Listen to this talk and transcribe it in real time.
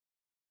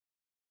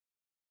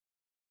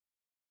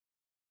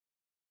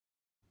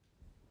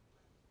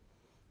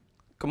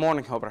Good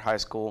morning, Hobart High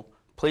School.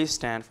 Please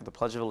stand for the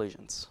Pledge of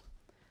Allegiance.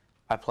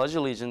 I pledge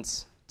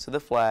allegiance to the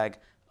flag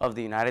of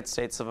the United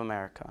States of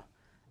America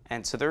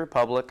and to the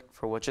republic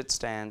for which it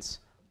stands,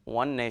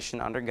 one nation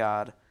under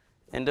God,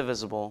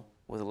 indivisible,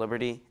 with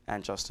liberty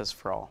and justice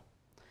for all.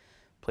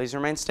 Please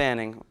remain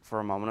standing for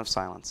a moment of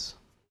silence.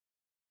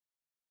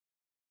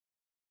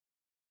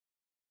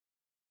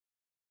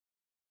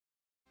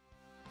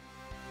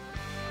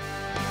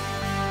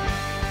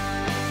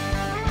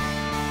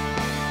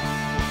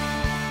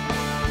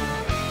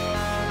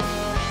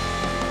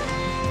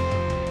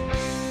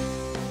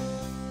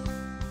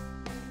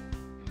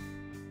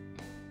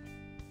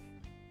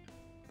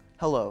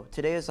 Hello,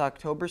 today is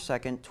October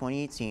 2nd,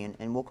 2018,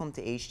 and welcome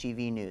to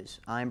HTV News.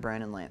 I'm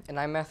Brandon Lamb. And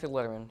I'm Matthew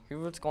Letterman.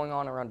 Here's what's going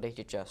on around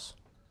HHS.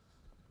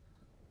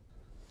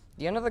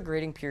 The end of the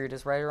grading period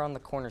is right around the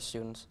corner,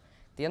 students.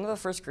 The end of the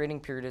first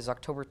grading period is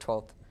October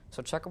 12th,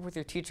 so check up with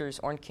your teachers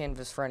or on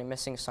Canvas for any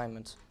missing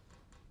assignments.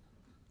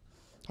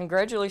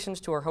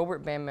 Congratulations to our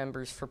Hobart band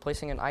members for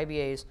placing an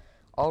IBA's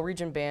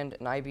All-Region Band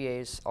and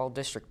IBA's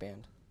All-District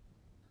Band.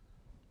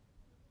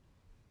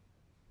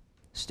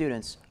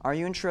 Students, are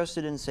you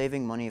interested in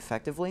saving money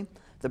effectively?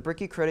 The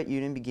Bricky Credit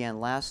Union began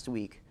last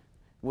week.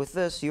 With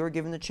this, you are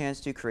given the chance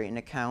to create an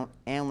account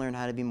and learn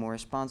how to be more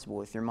responsible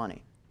with your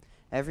money.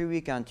 Every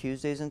week on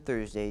Tuesdays and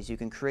Thursdays, you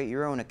can create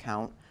your own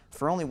account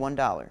for only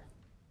 $1.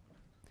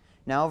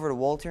 Now over to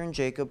Walter and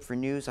Jacob for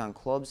news on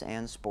clubs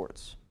and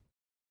sports.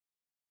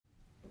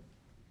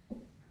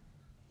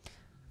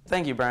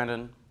 Thank you,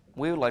 Brandon.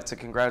 We would like to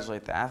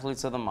congratulate the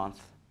athletes of the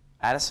month,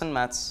 Addison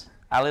Metz,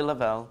 Ali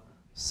Lavelle,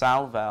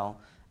 Sal Val,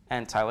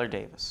 and Tyler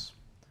Davis.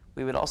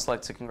 We would also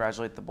like to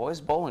congratulate the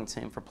boys bowling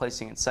team for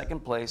placing in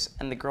second place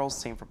and the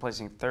girls team for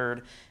placing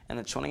third in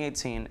the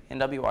 2018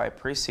 NWI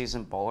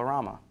preseason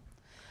Bowlerama.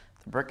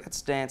 The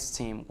Brickettes dance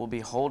team will be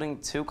holding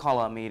 2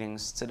 call-out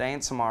meetings today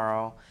and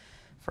tomorrow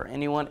for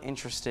anyone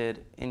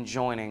interested in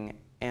joining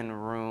in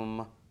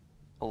room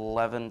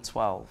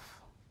 1112.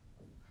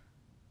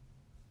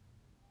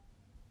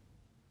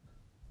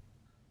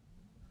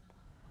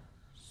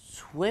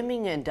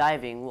 Swimming and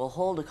diving will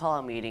hold a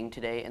call-out meeting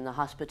today in the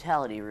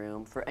hospitality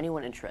room for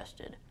anyone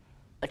interested.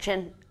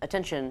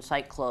 Attention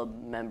Site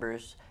Club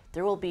members,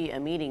 there will be a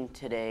meeting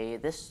today,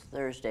 this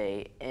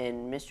Thursday,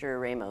 in Mr.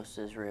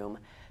 Ramos's room,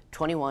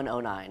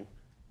 2109.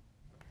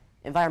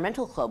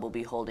 Environmental Club will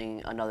be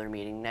holding another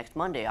meeting next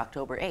Monday,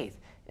 October 8th,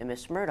 in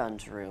Ms.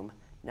 Murdon's room.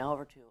 Now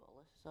over to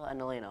Alyssa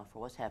and Elena for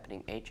what's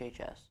happening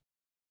HHS.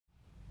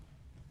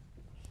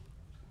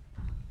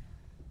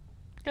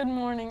 Good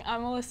morning,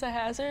 I'm Alyssa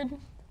Hazard.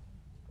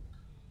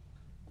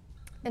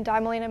 And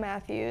I'm Elena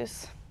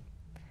Matthews.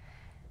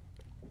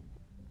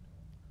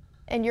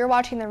 And you're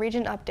watching the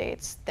Region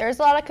Updates. There's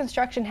a lot of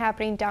construction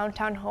happening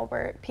downtown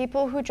Hobart.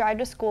 People who drive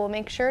to school,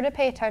 make sure to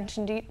pay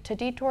attention to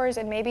detours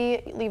and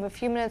maybe leave a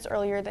few minutes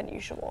earlier than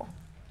usual.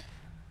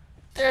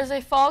 There's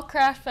a fall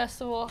craft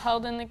festival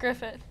held in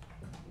Griffith.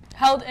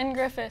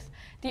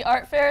 The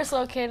art fair is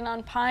located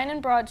on Pine and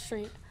Broad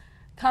Street.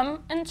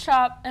 Come and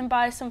shop and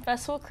buy some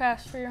festival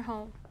crafts for your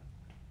home.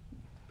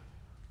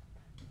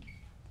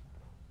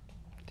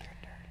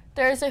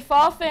 There is a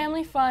fall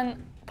family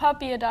fun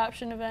puppy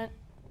adoption event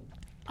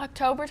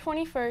October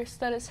 21st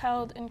that is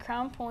held in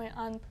Crown Point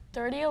on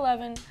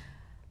 3011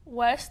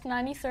 West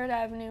 93rd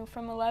Avenue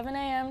from 11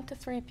 a.m. to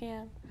 3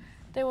 p.m.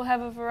 They will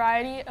have a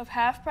variety of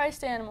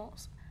half-priced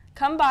animals.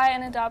 Come by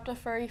and adopt a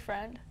furry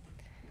friend.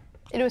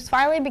 It was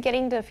finally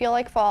beginning to feel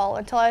like fall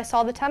until I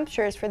saw the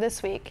temperatures for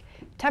this week.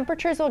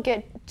 Temperatures will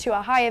get to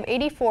a high of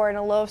 84 and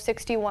a low of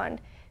 61.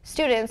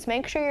 Students,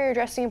 make sure you're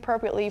dressing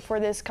appropriately for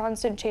this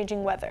constant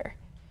changing weather.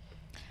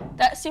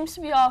 That seems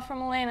to be all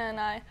from Elena and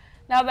I.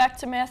 Now back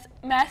to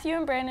Matthew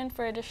and Brandon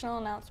for additional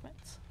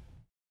announcements.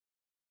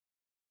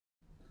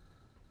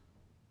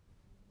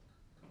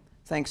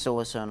 Thanks,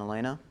 Alyssa and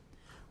Elena.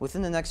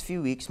 Within the next few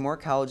weeks, more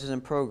colleges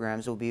and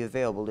programs will be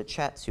available to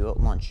chat to at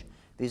lunch.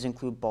 These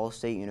include Ball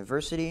State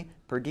University,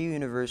 Purdue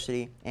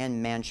University,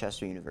 and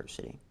Manchester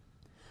University.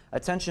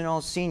 Attention all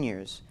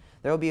seniors.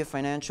 There will be a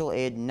financial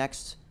aid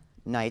next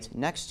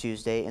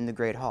Tuesday in the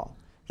Great Hall.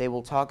 They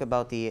will talk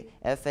about the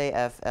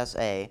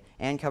FAFSA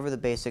and cover the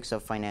basics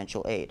of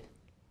financial aid.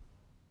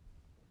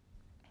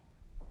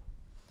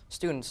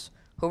 Students,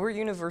 Hobart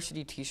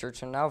University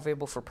t-shirts are now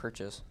available for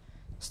purchase.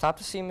 Stop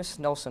to see Ms.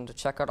 Nelson to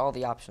check out all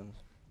the options.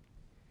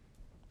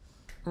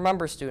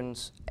 Remember,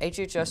 students,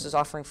 HHS is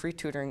offering free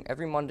tutoring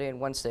every Monday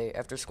and Wednesday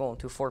after school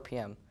until 4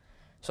 p.m.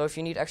 So if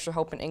you need extra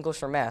help in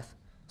English or math,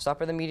 stop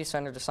by the Media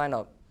Center to sign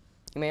up.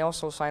 You may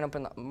also sign up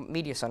in the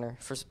Media Center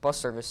for bus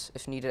service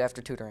if needed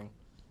after tutoring.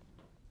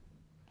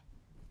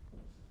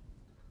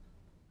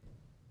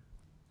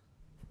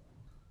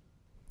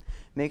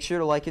 Make sure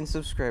to like and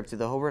subscribe to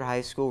the Hobart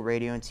High School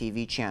radio and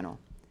TV channel.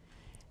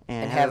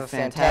 And have a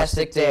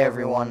fantastic day,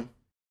 everyone.